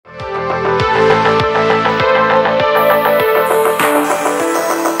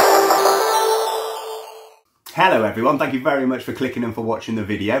Hello everyone, thank you very much for clicking and for watching the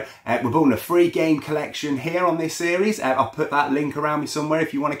video. We're building a free game collection here on this series. I'll put that link around me somewhere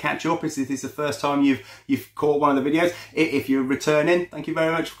if you want to catch up, if this is the first time you've caught one of the videos. If you're returning, thank you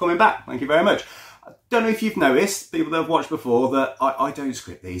very much for coming back. Thank you very much. I don't know if you've noticed, people that have watched before, that I don't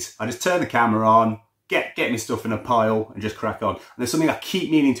script these. I just turn the camera on, get my stuff in a pile and just crack on. And there's something I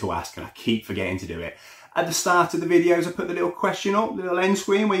keep meaning to ask and I keep forgetting to do it. At the start of the videos, I put the little question up, the little end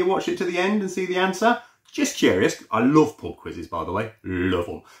screen where you watch it to the end and see the answer. Just curious. I love pub quizzes, by the way. Love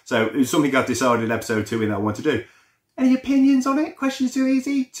them. So it was something I've decided in episode 2 that I want to do. Any opinions on it? Questions too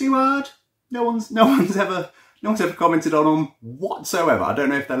easy? Too hard? No one's ever commented on them whatsoever. I don't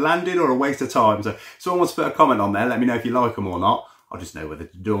know if they're landed or a waste of time. So if someone wants to put a comment on there, let me know if you like them or not. I'll just know whether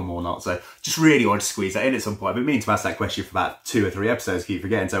to do them or not. So just really want to squeeze that in at some point. I've been meaning to ask that question for about 2 or 3 episodes, keep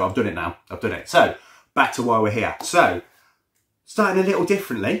forgetting. So I've done it now. I've done it. So back to why we're here. So starting a little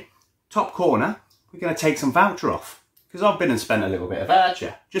differently, top corner, we're going to take some voucher off because I've been and spent a little bit of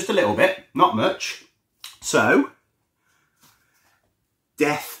voucher. Just a little bit, not much. So,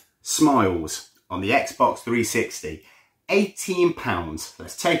 Death Smiles on the Xbox 360, £18.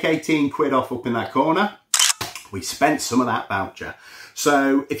 Let's take 18 quid off up in that corner. We spent some of that voucher.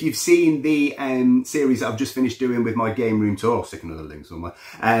 So if you've seen the series that I've just finished doing with my game room tour, I'll stick another link somewhere.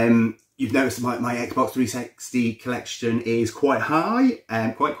 You've noticed my Xbox 360 collection is quite high,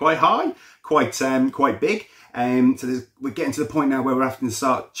 quite big. So we're getting to the point now where we're having to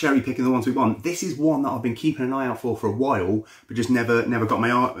start cherry picking the ones we want. This is one that I've been keeping an eye out for a while, but just never got my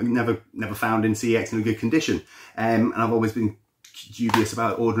art, never found in CEX in a good condition. And I've always been dubious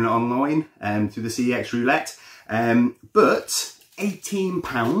about ordering it online through the CEX Roulette. But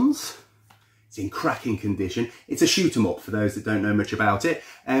 £18. It's in cracking condition. It's a shoot 'em up for those that don't know much about it.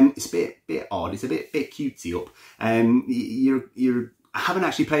 It's a bit odd. It's a bit cutesy up. I haven't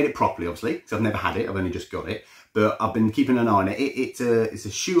actually played it properly, obviously, because I've never had it. I've only just got it, but I've been keeping an eye on it. It's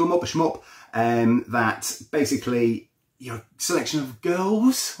a shoot 'em up, a shmup, that basically your selection of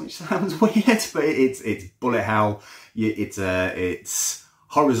girls, which sounds weird, but it's bullet hell. It's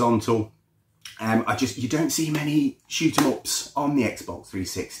horizontal. You don't see many shoot 'em ups on the Xbox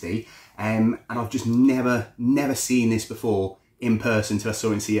 360, and I've just never seen this before in person till I saw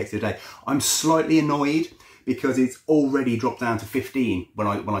it in CEX today. I'm slightly annoyed because it's already dropped down to 15 when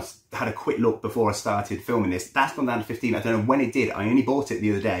I had a quick look before I started filming this. That's gone down to 15. I don't know when it did. I only bought it the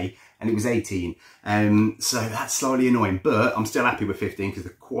other day and it was 18. So that's slightly annoying, but I'm still happy with 15 because the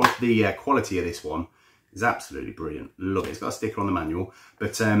quality of this one is absolutely brilliant. Love it. It's got a sticker on the manual,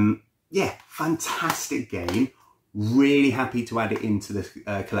 but yeah, fantastic game. Really happy to add it into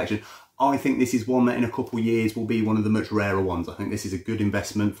the collection. I think this is one that in a couple of years will be one of the much rarer ones. I think this is a good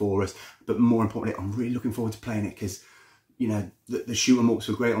investment for us, but more importantly, I'm really looking forward to playing it because, you know, the shoot 'em ups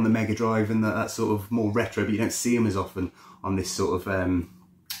were great on the Mega Drive and that sort of more retro, but you don't see them as often on this sort of,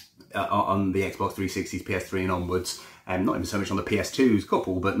 on the Xbox 360s, PS3 and onwards. Not even so much on the PS2's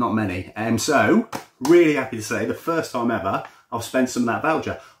couple, but not many. So, really happy to say, the first time ever, I've spent some of that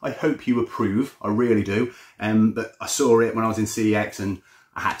voucher. I hope you approve, I really do. But I saw it when I was in CEX and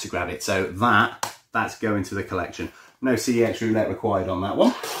I had to grab it. So that's going to the collection. No CEX Roulette required on that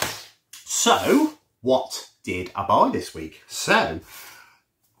one. So, what did I buy this week? So,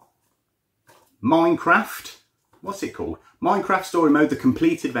 Minecraft, what's it called? Minecraft Story Mode, The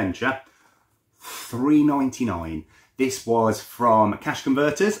Complete Adventure, £3.99. This was from Cash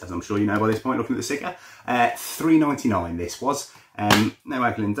Converters, as I'm sure you know by this point looking at the sticker. £3.99 this was. No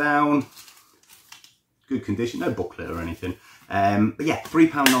haggling down. Good condition, no booklet or anything. But yeah,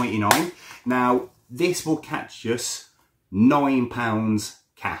 £3.99. Now, this will catch us £9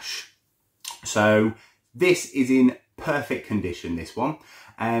 cash. So this is in perfect condition, this one.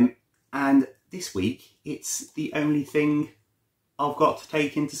 And this week, it's the only thing I've got to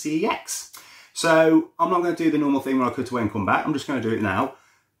take into CEX. So I'm not going to do the normal thing where I cut away and come back. I'm just going to do it now.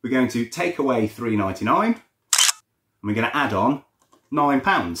 We're going to take away £3.99 and we're going to add on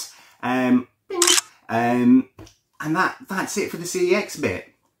 £9. And that's it for the CEX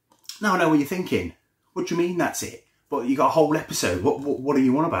bit. Now I know what you're thinking. What do you mean that's it? But you got a whole episode. What are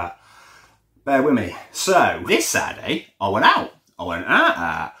you on about? Bear with me. So this Saturday I went out.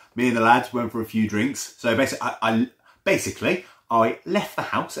 Me and the lads went for a few drinks. So basically I left the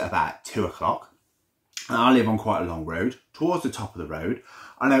house at about 2 o'clock. And I live on quite a long road. Towards the top of the road,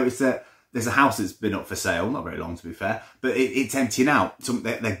 I noticed that there's a house that's been up for sale, not very long to be fair, but it's emptying out.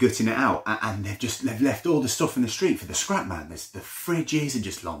 They're gutting it out, and they've left all the stuff in the street for the scrap man. There's the fridges and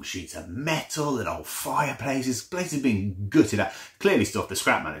just long sheets of metal and old fireplaces. Places being gutted out. Clearly stuff the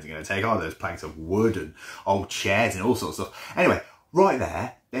scrap man isn't going to take. All those planks of wood and old chairs and all sorts of stuff. Anyway,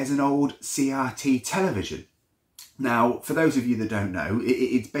 right there's an old CRT television. Now, for those of you that don't know,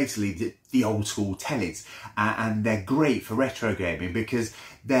 it's basically the old school tellies, and they're great for retro gaming because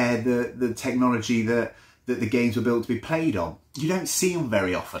they're the technology that the games were built to be played on. You don't see them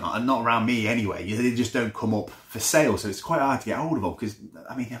very often, and not around me anyway. They just don't come up for sale, so it's quite hard to get hold of them because,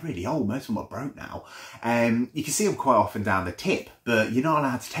 I mean, they're really old. Most of them are broke now. You can see them quite often down the tip, but you're not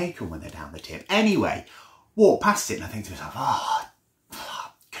allowed to take them when they're down the tip. Anyway, walk past it and I think to myself, oh,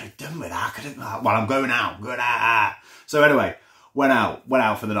 could have done with that. Well, I'm going out. So anyway, went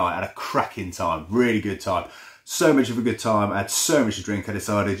out for the night. Had a cracking time, really good time. So much of a good time. I had so much to drink. I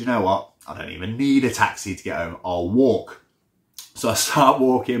decided, you know what? I don't even need a taxi to get home. I'll walk. So I start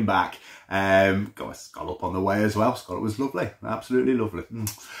walking back. Got a scallop on the way as well. Scallop was lovely, absolutely lovely.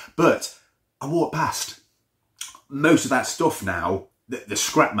 But I walked past. Most of that stuff now, the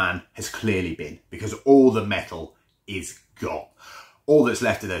scrap man has clearly been, because all the metal is gone. All that's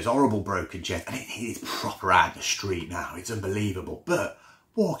left of those horrible broken chairs, and it's proper out the street now. It's unbelievable. But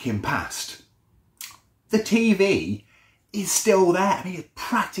walking past, the TV is still there. I mean, it's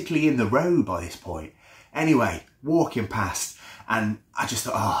practically in the road by this point. Anyway, walking past, and I just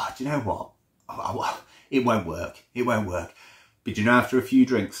thought, oh, do you know what? It won't work. It won't work. But you know, after a few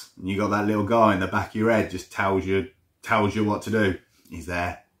drinks, and you got that little guy in the back of your head just tells you what to do. He's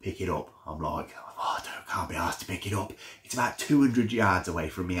there, pick it up. I'm like, oh, I can't be asked to pick it up. It's about 200 yards away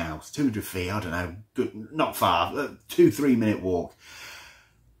from my house, 200 feet, I don't know, good, not far, 2-3 minute walk.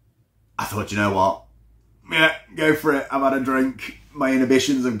 I thought, you know what? Yeah, go for it. I've had a drink. My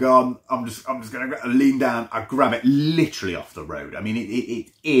inhibitions have gone. I'm just going to lean down. I grab it literally off the road. I mean,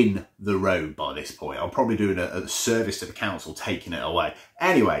 it's in the road by this point. I'm probably doing a service to the council, taking it away.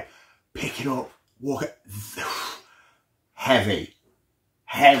 Anyway, pick it up, walk it. Heavy.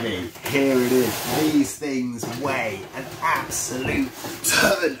 Here it is. These things weigh an absolute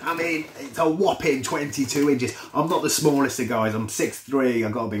ton. I mean, it's a whopping 22 inches. I'm not the smallest of guys. I'm 6'3".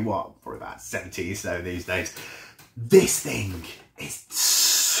 I've got to be, what, probably about 70 or so these days. This thing is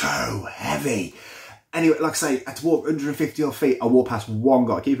so heavy. Anyway, like I say, I had to walk 150 odd feet. I walk past one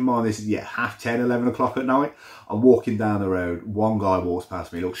guy. Keep in mind, this is, 10:30, 11 o'clock at night. I'm walking down the road. One guy walks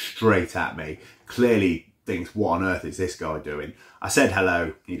past me, looks straight at me. Clearly thinks, what on earth is this guy doing? I said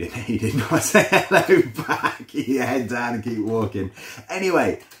hello. He didn't. I said hello back. He head down and keep walking.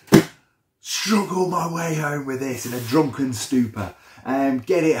 Anyway, struggle my way home with this in a drunken stupor.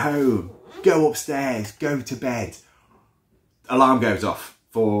 Get it home. Go upstairs. Go to bed. Alarm goes off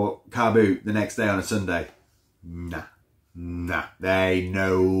for car boot the next day on a Sunday. Nah. There ain't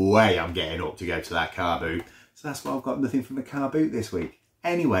no way I'm getting up to go to that car boot. So that's why I've got nothing from the car boot this week.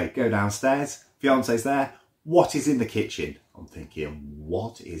 Anyway, go downstairs. Fiance's there. What is in the kitchen? I'm thinking,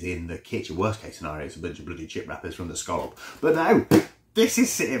 what is in the kitchen? Worst case scenario, it's a bunch of bloody chip wrappers from the scallop. But no, this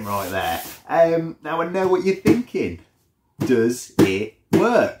is sitting right there. Now I know what you're thinking. Does it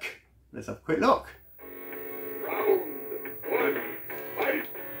work? Let's have a quick look. Round one, fight.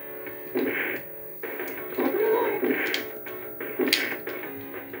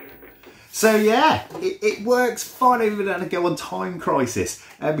 So yeah, it works fine. I even had to go on Time Crisis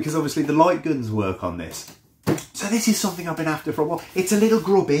because obviously the light guns work on this. So this is something I've been after for a while. It's a little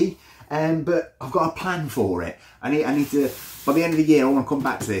grubby, but I've got a plan for it. I need to, by the end of the year, I want to come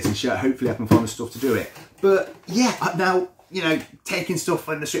back to this and show, hopefully I can find the stuff to do it. But yeah, now, you know, taking stuff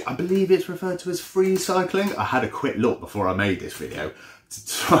on the street, I believe it's referred to as freecycling. I had a quick look before I made this video to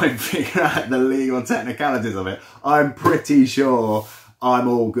try and figure out the legal technicalities of it. I'm pretty sure I'm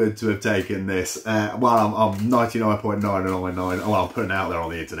all good to have taken this. Well, I'm 99.999. Well, I'm putting it out there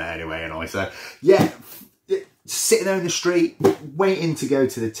on the internet anyway, and so yeah, sitting there in the street, waiting to go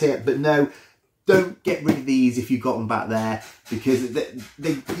to the tip. But no, don't get rid of these if you've got them back there, because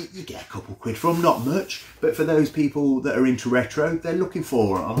you get a couple quid from, not much. But for those people that are into retro, they're looking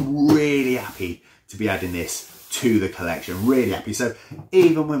for it. I'm really happy to be adding this to the collection. Really happy. So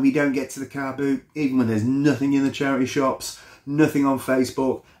even when we don't get to the car boot, even when there's nothing in the charity shops, nothing on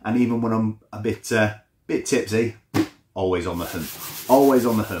Facebook, and even when I'm a bit tipsy, always on the hunt. Always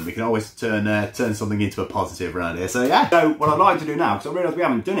on the hunt. We can always turn something into a positive around here. So yeah. So what I'd like to do now, because I realise we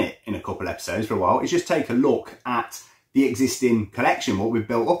haven't done it in a couple of episodes for a while, is just take a look at the existing collection, what we've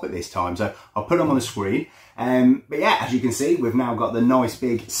built up at this time. So I'll put them on the screen. But yeah, as you can see, we've now got the nice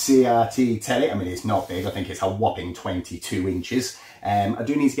big CRT telly. I mean, it's not big. I think it's a whopping 22 inches. I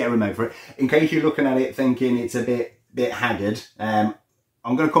do need to get a remote for it. In case you're looking at it thinking it's a bit haggard, I'm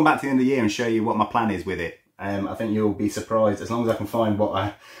going to come back to the end of the year and show you what my plan is with it. I think you'll be surprised. As long as I can find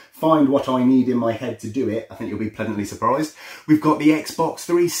what I need in my head to do it, I think you'll be pleasantly surprised. We've got the Xbox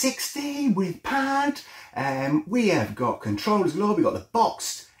 360 with pad. We have got controllers galore. We've got the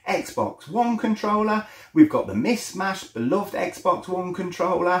boxed Xbox One controller. We've got the mismatched, beloved Xbox One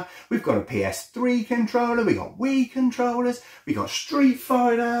controller. We've got a PS3 controller. We've got Wii controllers. We've got Street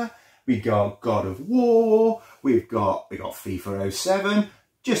Fighter. We've got God of War. We've got FIFA 07.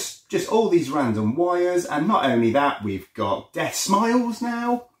 Just all these random wires. And not only that, we've got Death Smiles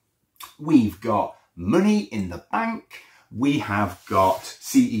now. We've got money in the bank. We have got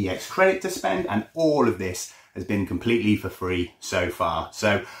CEX credit to spend, and all of this has been completely for free so far.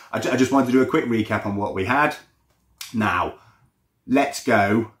 So I just wanted to do a quick recap on what we had. Now, let's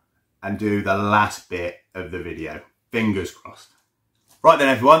go and do the last bit of the video. Fingers crossed. Right then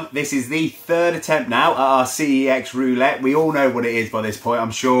everyone, this is the third attempt now at our CEX roulette. We all know what it is by this point,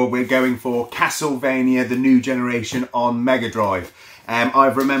 I'm sure. We're going for Castlevania, the new generation on Mega Drive.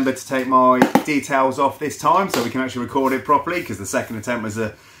 I've remembered to take my details off this time so we can actually record it properly, because the second attempt was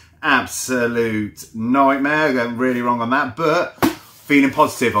an absolute nightmare. Going really wrong on that, but feeling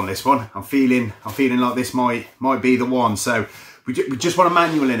positive on this one. I'm feeling like this might be the one. So we just want a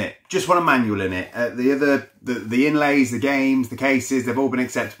manual in it. Just want a manual in it. The inlays, the games, the cases, they've all been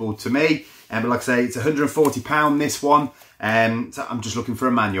acceptable to me. But like I say, it's £140 this one. So I'm just looking for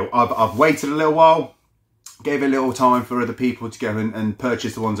a manual. I've waited a little while. Gave it a little time for other people to go and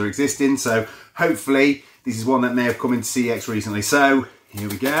purchase the ones that are existing. So hopefully this is one that may have come into CEX recently. So here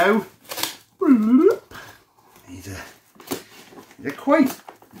we go. They're quite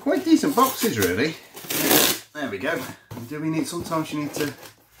decent boxes really. There we go. Do we need, sometimes you need to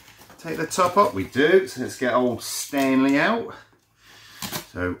take the top up? We do. So let's get old Stanley out.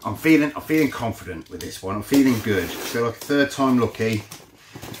 So I'm feeling confident with this one. I'm feeling good. So like a third time lucky.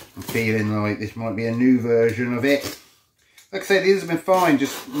 I'm feeling like this might be a new version of it. Like I say, these have been fine,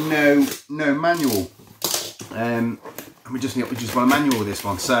 just no manual. And we just want a manual with this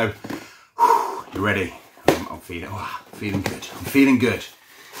one. So, you ready? I'm feeling good. I'm feeling good.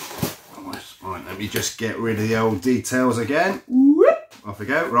 Right, let me just get rid of the old details again. Whoop, off we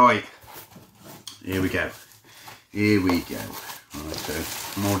go. Right, here we go. Here we go. Right,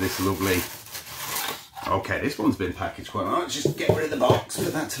 so more of this lovely. Okay, this one's been packaged quite well. Let's just get rid of the box,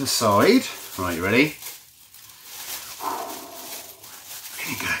 put that to the side. Right, you ready?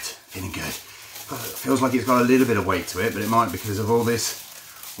 Feeling good, feeling good. It feels like it's got a little bit of weight to it, but it might be because of all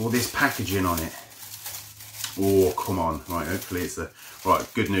this packaging on it. Oh, come on. Right, hopefully it's the... Right,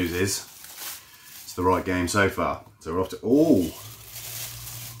 good news is, it's the right game so far. So we're off to... Oh,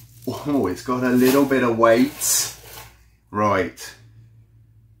 it's got a little bit of weight. Right.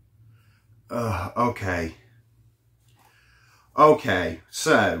 Okay. Okay,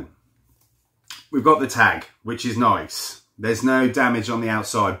 so we've got the tag, which is nice. There's no damage on the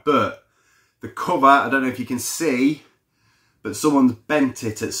outside, but the cover, I don't know if you can see, but someone's bent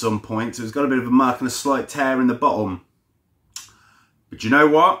it at some point, so it's got a bit of a mark and a slight tear in the bottom. But you know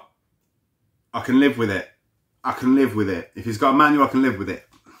what? I can live with it. I can live with it. If it's got a manual, I can live with it.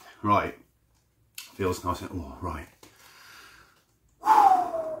 Right. Feels nice. Oh, right.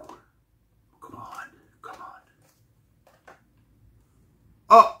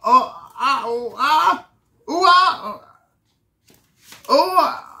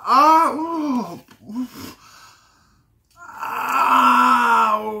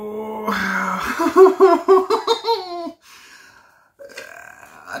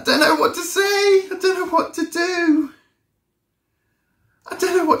 I don't know what to say. I don't know what to do. I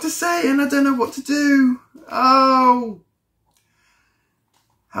don't know what to say and I don't know what to do. Oh.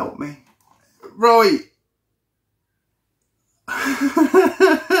 Help me. Right.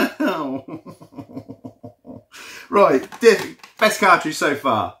 Right, best cartridge so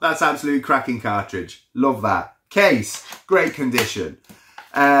far. That's absolute cracking cartridge. Love that. Case, great condition.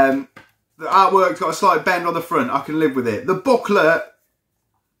 The artwork's got a slight bend on the front. I can live with it. The booklet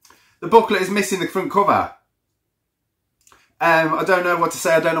is missing the front cover. I don't know what to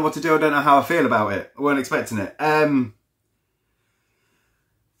say. I don't know what to do. I don't know how I feel about it. I weren't expecting it. Oh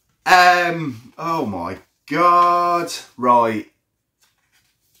my God. Right.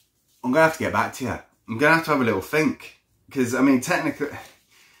 I'm going to have to get back to you. I'm going to have a little think. Because, I mean, technically,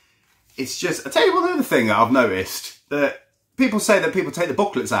 it's just... I'll tell you one other thing that I've noticed. That people say that people take the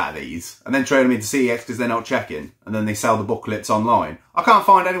booklets out of these and then trade them into CEX because they're not checking. And then they sell the booklets online. I can't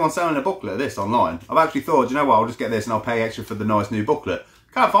find anyone selling a booklet of this online. I've actually thought, you know what, I'll just get this and I'll pay extra for the nice new booklet.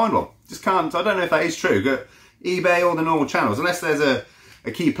 Can't find one. Just can't. I don't know if that is true. Go eBay or the normal channels. Unless there's a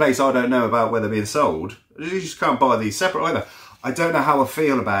key place I don't know about where they're being sold. You just can't buy these separate either. I don't know how I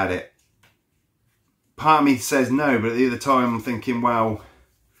feel about it. Part of me says no, but at the other time I'm thinking, well,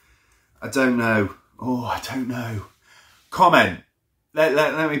 I don't know. Oh, I don't know. Comment.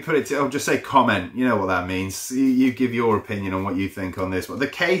 let me put it to, I'll just say comment. You know what that means. You give your opinion on what you think on this. But the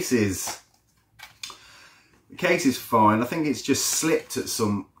case is fine. I think it's just slipped at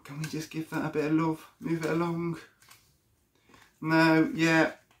some. Can we just give that a bit of love? Move it along. No,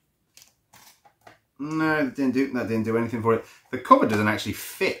 yeah. No, that didn't do anything for it. The cover doesn't actually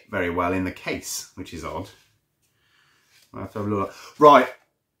fit very well in the case, which is odd. I'll have to have a look. Right,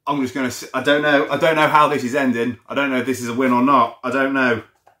 I'm just going to. I don't know how this is ending. I don't know if this is a win or not. I don't know.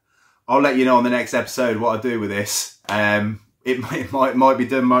 I'll let you know on the next episode what I do with this. It might be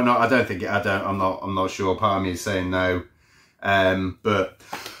done, might not. I don't think it. I'm not sure. Part of me is saying no. But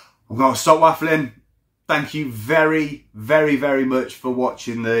I'm going to stop waffling. Thank you very, very, very much for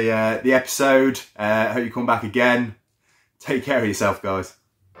watching the episode. I hope you come back again. Take care of yourself, guys.